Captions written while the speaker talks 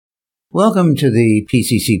Welcome to the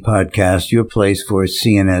PCC Podcast, your place for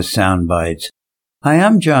CNS soundbites. Hi,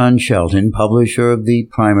 I'm John Shelton, publisher of the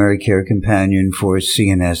Primary Care Companion for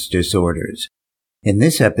CNS Disorders. In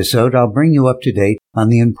this episode, I'll bring you up to date on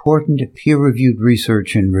the important peer-reviewed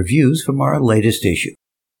research and reviews from our latest issue.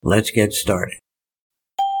 Let's get started.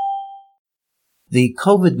 The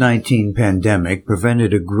COVID-19 pandemic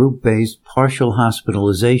prevented a group-based partial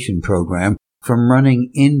hospitalization program from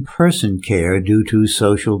running in-person care due to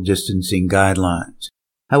social distancing guidelines.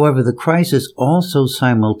 However, the crisis also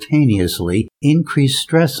simultaneously increased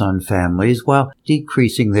stress on families while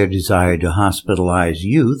decreasing their desire to hospitalize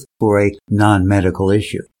youth for a non-medical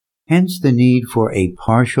issue. Hence, the need for a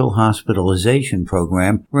partial hospitalization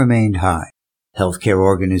program remained high. Healthcare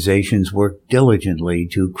organizations worked diligently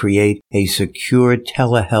to create a secure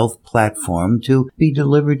telehealth platform to be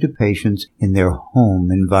delivered to patients in their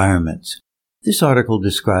home environments. This article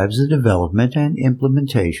describes the development and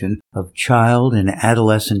implementation of child and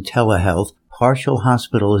adolescent telehealth partial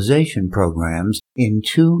hospitalization programs in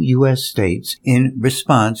 2 U.S. states in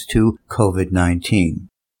response to COVID-19.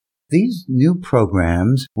 These new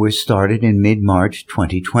programs were started in mid-March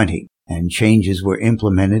 2020, and changes were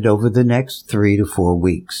implemented over the next 3 to 4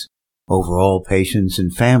 weeks. Overall, patients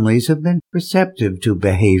and families have been receptive to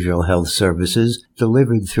behavioral health services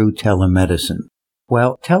delivered through telemedicine.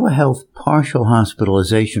 While telehealth partial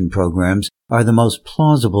hospitalization programs are the most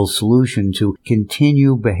plausible solution to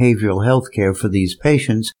continue behavioral health care for these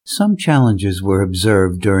patients, some challenges were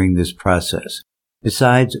observed during this process.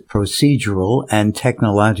 Besides procedural and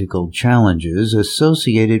technological challenges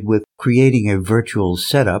associated with creating a virtual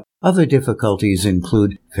setup, other difficulties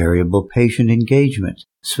include variable patient engagement,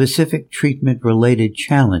 specific treatment-related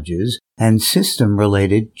challenges, and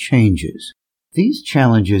system-related changes. These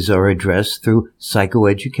challenges are addressed through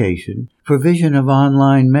psychoeducation, provision of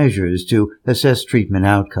online measures to assess treatment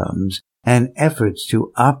outcomes, and efforts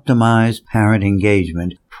to optimize parent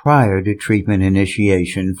engagement prior to treatment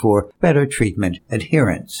initiation for better treatment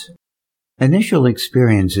adherence. Initial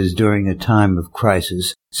experiences during a time of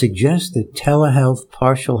crisis suggest that telehealth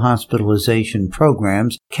partial hospitalization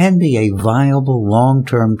programs can be a viable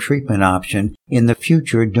long-term treatment option in the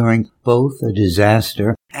future during both a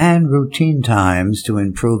disaster and routine times to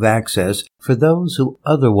improve access for those who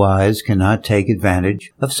otherwise cannot take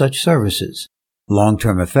advantage of such services.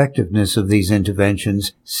 Long-term effectiveness of these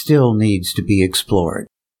interventions still needs to be explored.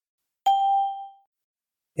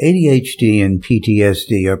 ADHD and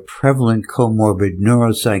PTSD are prevalent comorbid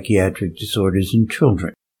neuropsychiatric disorders in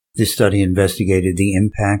children. This study investigated the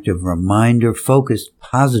impact of reminder-focused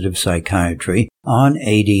positive psychiatry on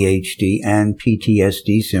ADHD and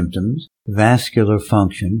PTSD symptoms, vascular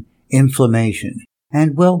function, inflammation,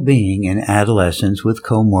 and well-being in adolescents with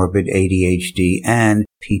comorbid ADHD and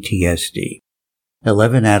PTSD.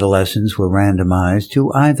 11 adolescents were randomized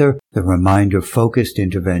to either the reminder-focused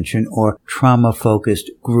intervention or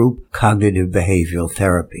trauma-focused group cognitive behavioral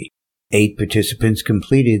therapy. 8 participants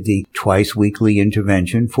completed the twice-weekly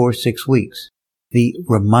intervention for 6 weeks. The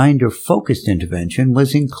reminder-focused intervention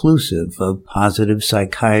was inclusive of positive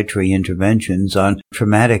psychiatry interventions on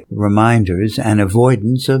traumatic reminders and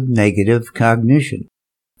avoidance of negative cognition,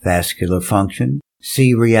 vascular function,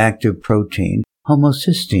 C-reactive protein,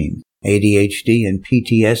 homocysteine, ADHD and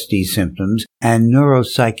PTSD symptoms, and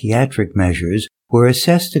neuropsychiatric measures were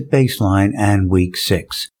assessed at baseline and week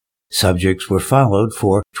 6. Subjects were followed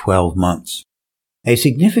for 12 months. A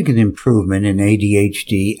significant improvement in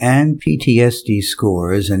ADHD and PTSD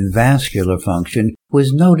scores and vascular function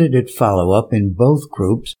was noted at follow-up in both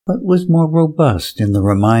groups, but was more robust in the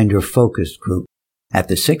reminder-focused group. At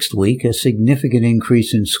the 6th week, a significant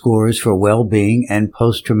increase in scores for well-being and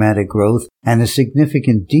post-traumatic growth and a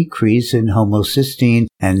significant decrease in homocysteine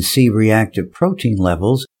and C-reactive protein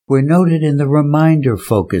levels were noted in the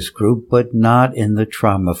reminder-focused group, but not in the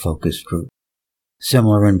trauma-focused group.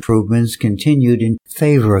 Similar improvements continued in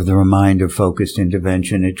favor of the reminder-focused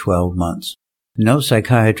intervention at 12 months. No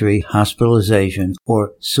psychiatry, hospitalization,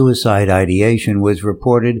 or suicide ideation was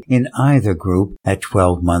reported in either group at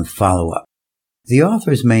 12-month follow-up. The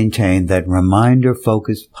authors maintain that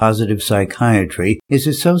reminder-focused positive psychiatry is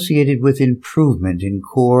associated with improvement in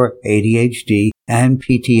core ADHD and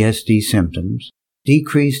PTSD symptoms,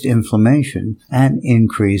 decreased inflammation, and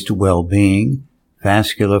increased well-being,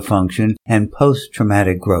 vascular function, and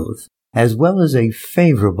post-traumatic growth, as well as a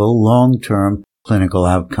favorable long-term clinical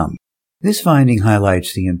outcome. This finding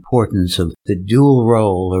highlights the importance of the dual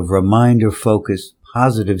role of reminder-focused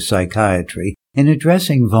positive psychiatry in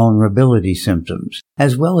addressing vulnerability symptoms,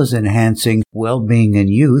 as well as enhancing well-being in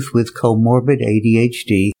youth with comorbid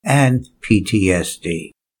ADHD and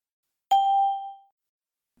PTSD.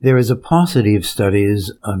 There is a paucity of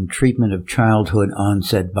studies on treatment of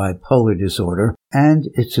childhood-onset bipolar disorder and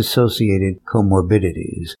its associated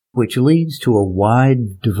comorbidities, which leads to a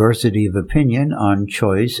wide diversity of opinion on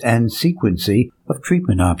choice and sequencing of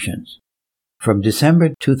treatment options. From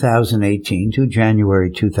December 2018 to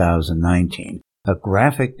January 2019, a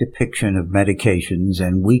graphic depiction of medications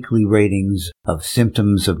and weekly ratings of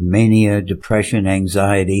symptoms of mania, depression,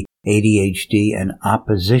 anxiety, ADHD, and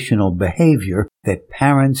oppositional behavior that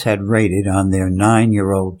parents had rated on their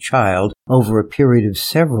 9-year-old child over a period of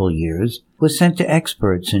several years was sent to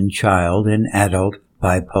experts in child and adult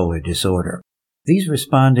bipolar disorder. These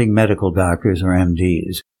responding medical doctors, or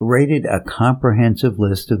MDs, rated a comprehensive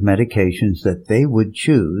list of medications that they would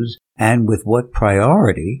choose and with what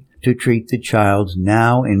priority to treat the child's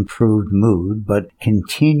now improved mood but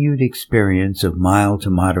continued experience of mild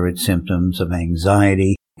to moderate symptoms of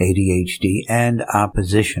anxiety, ADHD, and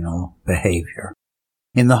oppositional behavior.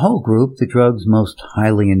 In the whole group, the drugs most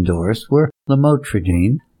highly endorsed were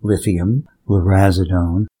lamotrigine, lithium,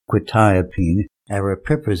 lurasidone, quetiapine,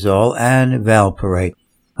 aripiprazole, and valproate.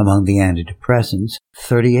 Among the antidepressants,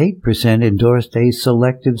 38% endorsed a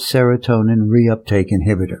selective serotonin reuptake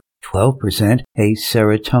inhibitor, 12% a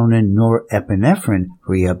serotonin norepinephrine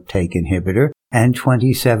reuptake inhibitor, and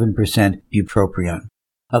 27% bupropion.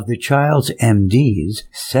 Of the child's MDs,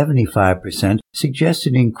 75%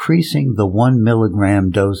 suggested increasing the 1 milligram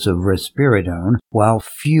dose of risperidone, while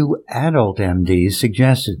few adult MDs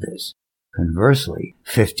suggested this. Conversely,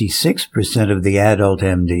 56% of the adult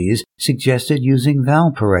MDs suggested using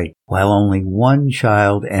valproate, while only one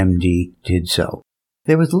child MD did so.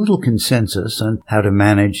 There was little consensus on how to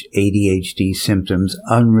manage ADHD symptoms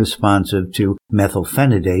unresponsive to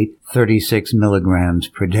methylphenidate 36 milligrams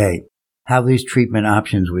per day. How these treatment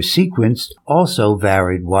options were sequenced also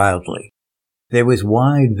varied wildly. There was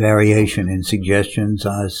wide variation in suggestions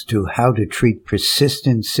as to how to treat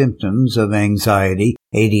persistent symptoms of anxiety,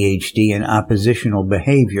 ADHD, and oppositional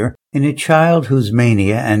behavior in a child whose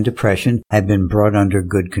mania and depression had been brought under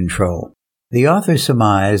good control. The author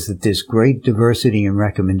surmised that this great diversity in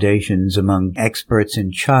recommendations among experts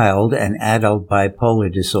in child and adult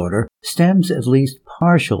bipolar disorder stems at least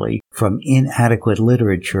partially from inadequate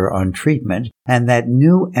literature on treatment, and that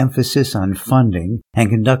new emphasis on funding and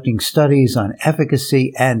conducting studies on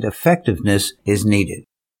efficacy and effectiveness is needed.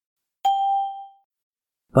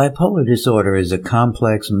 Bipolar disorder is a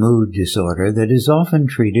complex mood disorder that is often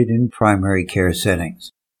treated in primary care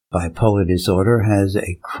settings. Bipolar disorder has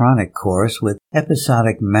a chronic course with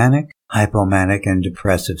episodic manic, hypomanic, and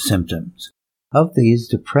depressive symptoms. Of these,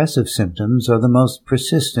 depressive symptoms are the most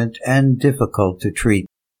persistent and difficult to treat.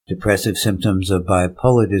 Depressive symptoms of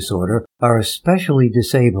bipolar disorder are especially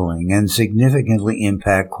disabling and significantly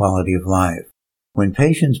impact quality of life. When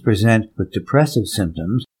patients present with depressive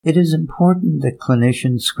symptoms, it is important that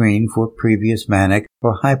clinicians screen for previous manic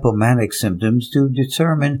or hypomanic symptoms to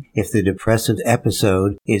determine if the depressive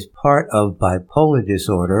episode is part of bipolar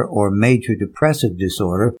disorder or major depressive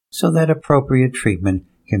disorder so that appropriate treatment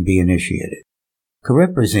can be initiated.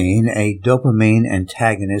 Cariprazine, a dopamine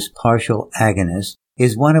antagonist partial agonist,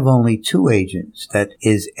 is one of only 2 agents that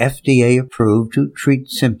is FDA approved to treat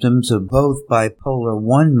symptoms of both bipolar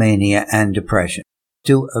I mania and depression.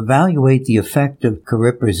 To evaluate the effect of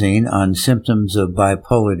cariprazine on symptoms of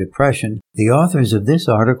bipolar depression, the authors of this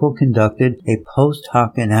article conducted a post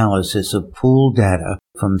hoc analysis of pooled data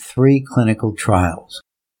from 3 clinical trials.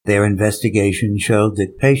 Their investigation showed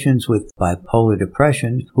that patients with bipolar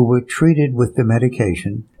depression who were treated with the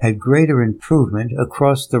medication had greater improvement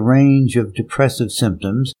across the range of depressive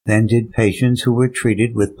symptoms than did patients who were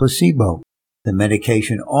treated with placebo. The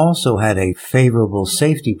medication also had a favorable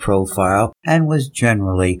safety profile and was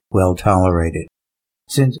generally well tolerated.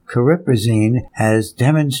 Since cariprazine has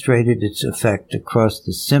demonstrated its effect across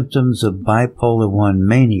the symptoms of bipolar I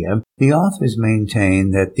mania, the authors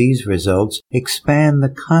maintain that these results expand the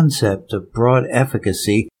concept of broad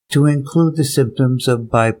efficacy to include the symptoms of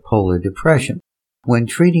bipolar depression. When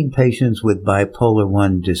treating patients with bipolar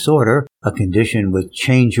I disorder, a condition with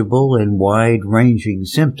changeable and wide-ranging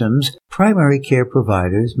symptoms, primary care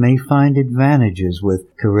providers may find advantages with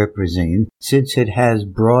cariprazine since it has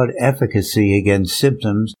broad efficacy against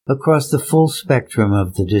symptoms across the full spectrum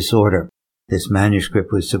of the disorder. This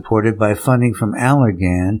manuscript was supported by funding from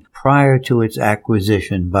Allergan prior to its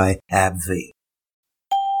acquisition by AbbVie.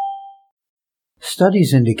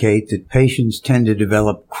 Studies indicate that patients tend to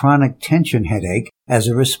develop chronic tension headache as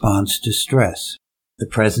a response to stress. The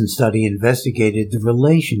present study investigated the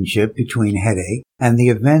relationship between headache and the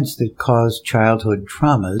events that caused childhood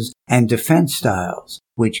traumas and defense styles,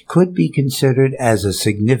 which could be considered as a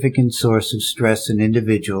significant source of stress in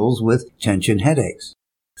individuals with tension headaches.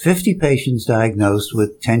 50 patients diagnosed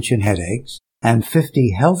with tension headaches and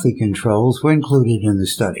 50 healthy controls were included in the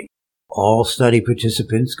study. All study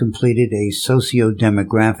participants completed a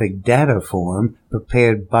socio-demographic data form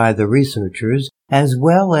prepared by the researchers, as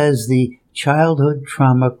well as the Childhood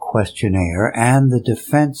Trauma Questionnaire and the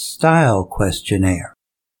Defense Style Questionnaire.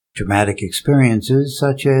 Traumatic experiences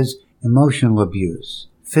such as emotional abuse,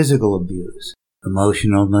 physical abuse,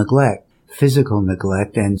 emotional neglect, physical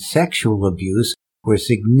neglect, and sexual abuse were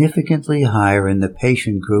significantly higher in the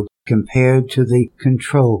patient group compared to the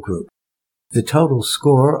control group. The total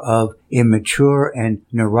score of immature and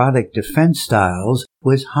neurotic defense styles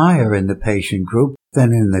was higher in the patient group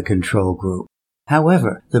than in the control group.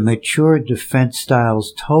 However, the mature defense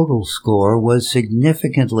styles total score was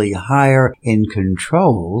significantly higher in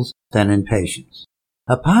controls than in patients.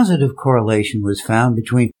 A positive correlation was found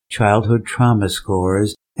between childhood trauma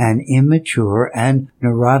scores and immature and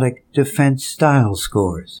neurotic defense style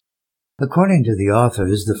scores. According to the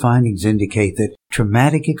authors, the findings indicate that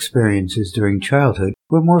traumatic experiences during childhood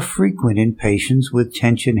were more frequent in patients with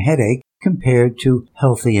tension headache compared to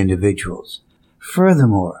healthy individuals.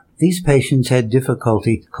 Furthermore, these patients had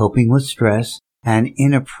difficulty coping with stress, and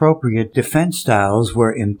inappropriate defense styles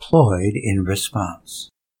were employed in response.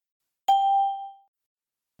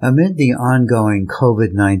 Amid the ongoing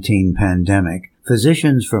COVID-19 pandemic,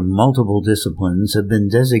 physicians from multiple disciplines have been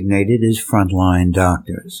designated as frontline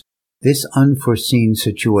doctors. This unforeseen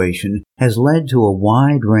situation has led to a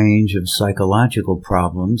wide range of psychological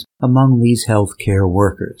problems among these healthcare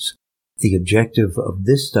workers. The objective of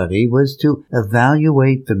this study was to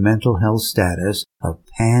evaluate the mental health status of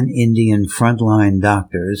pan-Indian frontline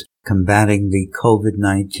doctors combating the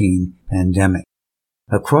COVID-19 pandemic.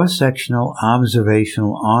 A cross-sectional,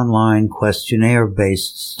 observational, online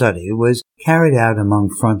questionnaire-based study was carried out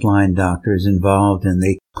among frontline doctors involved in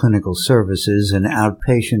the clinical services and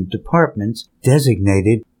outpatient departments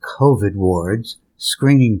designated COVID wards,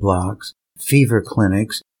 screening blocks, fever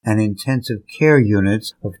clinics, and intensive care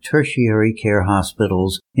units of tertiary care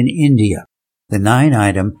hospitals in India. The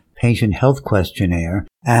 9-item patient health questionnaire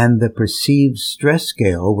and the perceived stress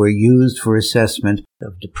scale were used for assessment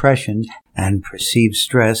of depression and perceived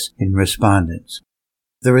stress in respondents.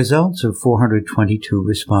 The results of 422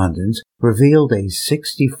 respondents revealed a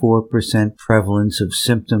 64% prevalence of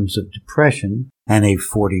symptoms of depression and a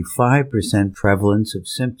 45% prevalence of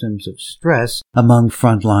symptoms of stress among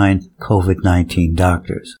frontline COVID-19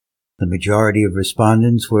 doctors. The majority of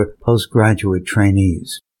respondents were postgraduate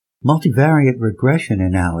trainees. Multivariate regression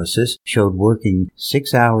analysis showed working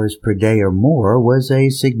 6 hours per day or more was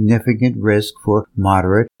a significant risk for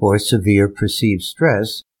moderate or severe perceived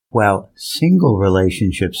stress, while single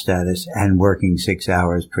relationship status and working 6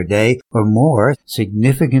 hours per day or more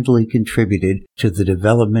significantly contributed to the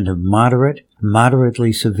development of moderate,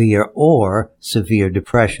 moderately severe, or severe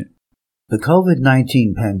depression. The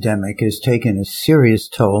COVID-19 pandemic has taken a serious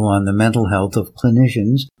toll on the mental health of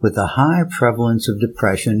clinicians, with a high prevalence of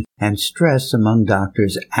depression and stress among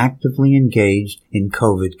doctors actively engaged in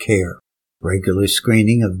COVID care. Regular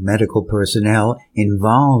screening of medical personnel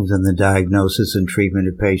involved in the diagnosis and treatment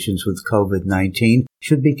of patients with COVID-19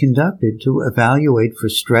 should be conducted to evaluate for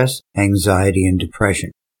stress, anxiety, and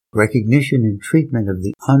depression. Recognition and treatment of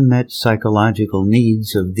the unmet psychological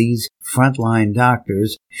needs of these frontline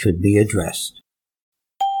doctors should be addressed.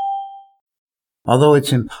 Although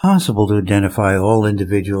it's impossible to identify all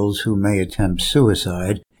individuals who may attempt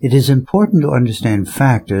suicide, it is important to understand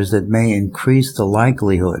factors that may increase the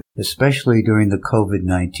likelihood, especially during the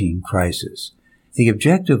COVID-19 crisis. The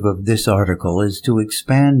objective of this article is to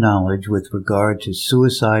expand knowledge with regard to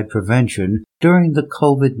suicide prevention during the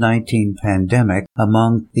COVID-19 pandemic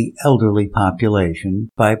among the elderly population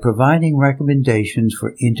by providing recommendations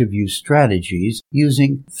for interview strategies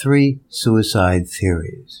using 3 suicide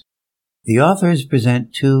theories. The authors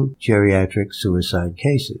present 2 geriatric suicide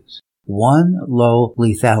cases, 1 low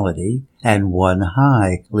lethality and 1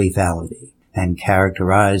 high lethality, and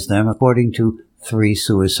characterize them according to 3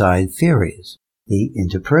 suicide theories: the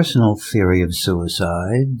interpersonal theory of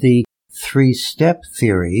suicide, the 3-step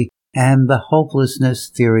theory, and the hopelessness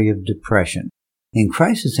theory of depression. In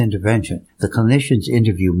crisis intervention, the clinician's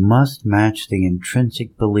interview must match the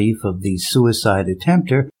intrinsic belief of the suicide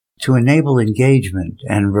attempter to enable engagement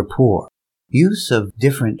and rapport. Use of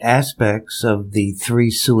different aspects of the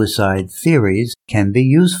 3 suicide theories can be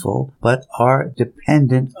useful, but are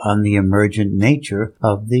dependent on the emergent nature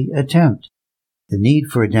of the attempt. the need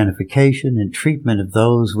for identification and treatment of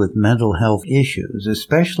those with mental health issues,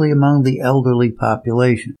 especially among the elderly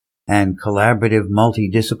population, and collaborative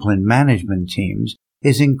multidiscipline management teams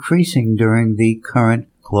is increasing during the current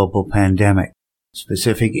global pandemic.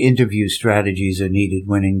 Specific interview strategies are needed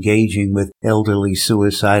when engaging with elderly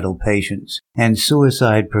suicidal patients, and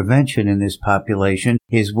suicide prevention in this population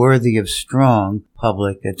is worthy of strong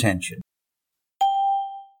public attention.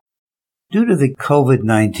 Due to the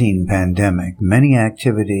COVID-19 pandemic, many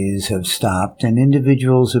activities have stopped and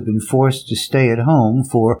individuals have been forced to stay at home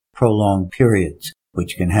for prolonged periods,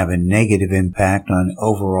 which can have a negative impact on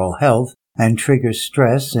overall health and trigger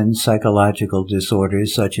stress and psychological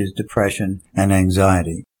disorders such as depression and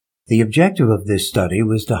anxiety. The objective of this study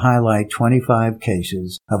was to highlight 25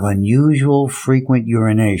 cases of unusual frequent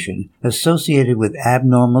urination associated with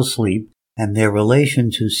abnormal sleep and their relation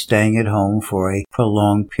to staying at home for a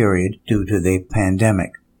prolonged period due to the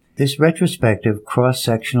pandemic. This retrospective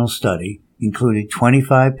cross-sectional study included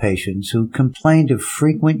 25 patients who complained of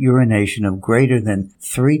frequent urination of greater than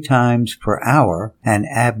 3 times per hour and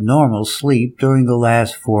abnormal sleep during the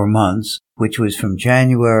last 4 months, which was from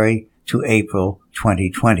January to April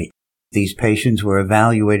 2020. These patients were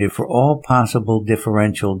evaluated for all possible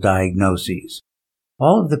differential diagnoses.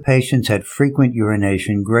 All of the patients had frequent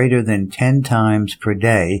urination greater than 10 times per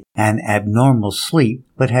day and abnormal sleep,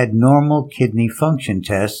 but had normal kidney function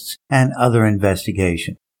tests and other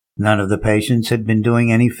investigation. None of the patients had been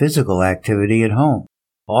doing any physical activity at home.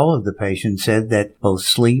 All of the patients said that both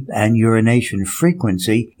sleep and urination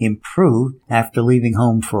frequency improved after leaving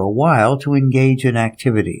home for a while to engage in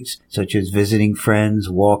activities, such as visiting friends,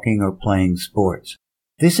 walking, or playing sports.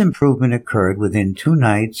 This improvement occurred within 2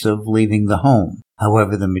 nights of leaving the home.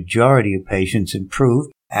 However, the majority of patients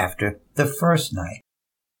improved after the first night.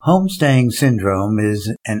 Homestaying syndrome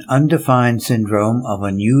is an undefined syndrome of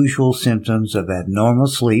unusual symptoms of abnormal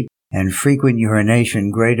sleep and frequent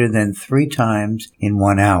urination greater than 3 times in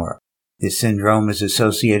 1 hour. This syndrome is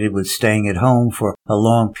associated with staying at home for a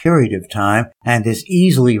long period of time and is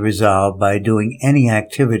easily resolved by doing any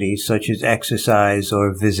activities such as exercise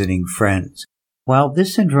or visiting friends. While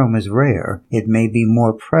this syndrome is rare, it may be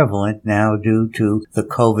more prevalent now due to the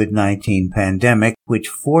COVID-19 pandemic, which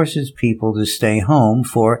forces people to stay home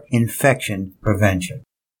for infection prevention.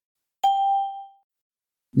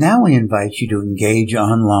 Now we invite you to engage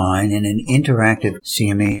online in an interactive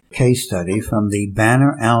CME case study from the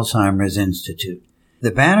Banner Alzheimer's Institute. The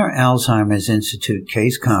Banner Alzheimer's Institute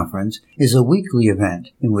Case Conference is a weekly event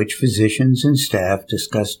in which physicians and staff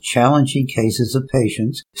discuss challenging cases of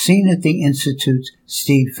patients seen at the Institute's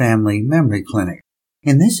Steed Family Memory Clinic.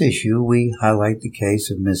 In this issue, we highlight the case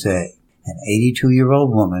of Ms. A, an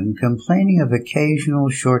 82-year-old woman complaining of occasional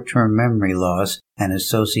short-term memory loss and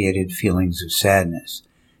associated feelings of sadness.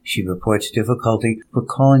 She reports difficulty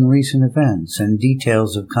recalling recent events and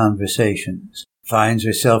details of conversations, finds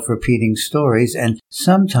herself repeating stories, and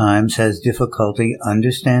sometimes has difficulty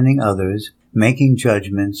understanding others, making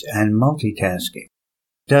judgments, and multitasking.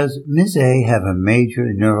 Does Ms. A have a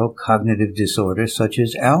major neurocognitive disorder such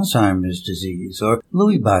as Alzheimer's disease or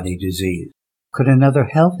Lewy body disease? Could another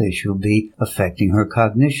health issue be affecting her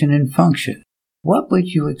cognition and function? What would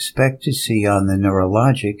you expect to see on the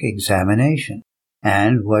neurologic examination?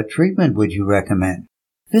 And what treatment would you recommend?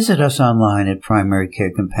 Visit us online at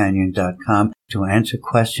primarycarecompanion.com to answer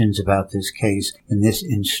questions about this case in this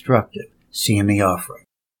instructive CME offering.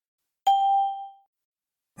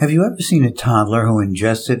 Have you ever seen a toddler who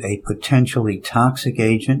ingested a potentially toxic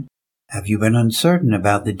agent? Have you been uncertain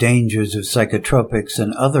about the dangers of psychotropics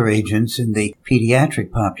and other agents in the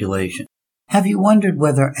pediatric population? Have you wondered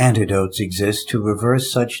whether antidotes exist to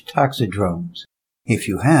reverse such toxidromes? If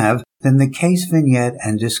you have, then the case vignette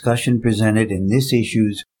and discussion presented in this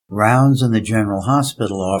issue's Rounds in the General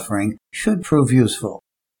Hospital offering should prove useful.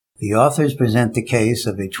 The authors present the case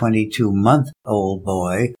of a 22-month-old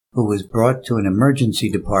boy who was brought to an emergency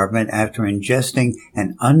department after ingesting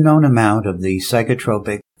an unknown amount of the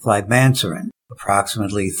psychotropic flibanserin,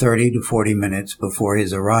 approximately 30 to 40 minutes before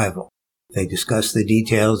his arrival. They discuss the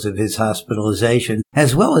details of his hospitalization,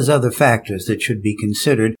 as well as other factors that should be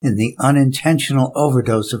considered in the unintentional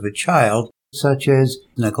overdose of a child, such as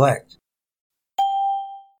neglect.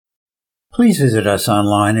 Please visit us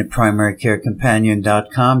online at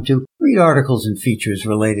primarycarecompanion.com to read articles and features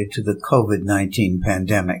related to the COVID-19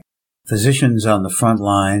 pandemic. Physicians on the front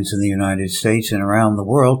lines in the United States and around the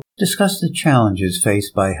world discuss the challenges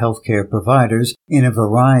faced by healthcare providers in a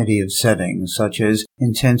variety of settings, such as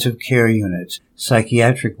intensive care units,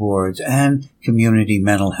 psychiatric wards, and community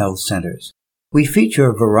mental health centers. We feature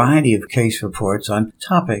a variety of case reports on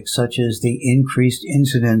topics such as the increased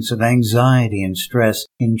incidence of anxiety and stress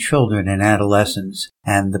in children and adolescents,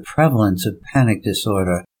 and the prevalence of panic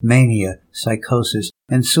disorder, mania, psychosis,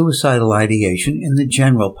 and suicidal ideation in the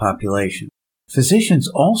general population. Physicians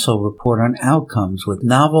also report on outcomes with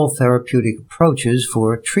novel therapeutic approaches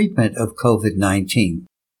for treatment of COVID-19.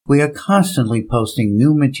 We are constantly posting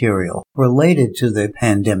new material related to the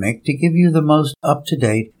pandemic to give you the most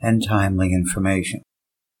up-to-date and timely information.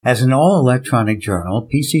 As an all-electronic journal,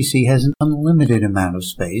 PCC has an unlimited amount of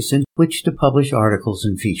space in which to publish articles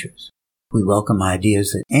and features. We welcome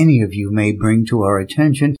ideas that any of you may bring to our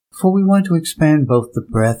attention, for we want to expand both the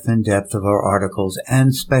breadth and depth of our articles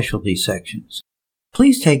and specialty sections.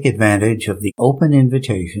 Please take advantage of the open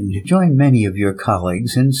invitation to join many of your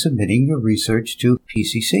colleagues in submitting your research to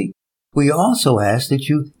PCC. We also ask that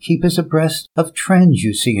you keep us abreast of trends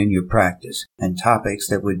you see in your practice and topics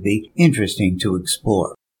that would be interesting to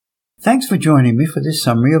explore. Thanks for joining me for this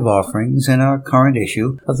summary of offerings in our current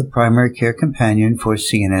issue of the Primary Care Companion for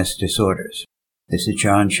CNS Disorders. This is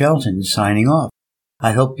John Shelton signing off.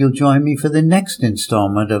 I hope you'll join me for the next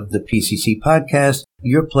installment of the PCC podcast,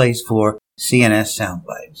 your place for CNS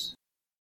Soundbites.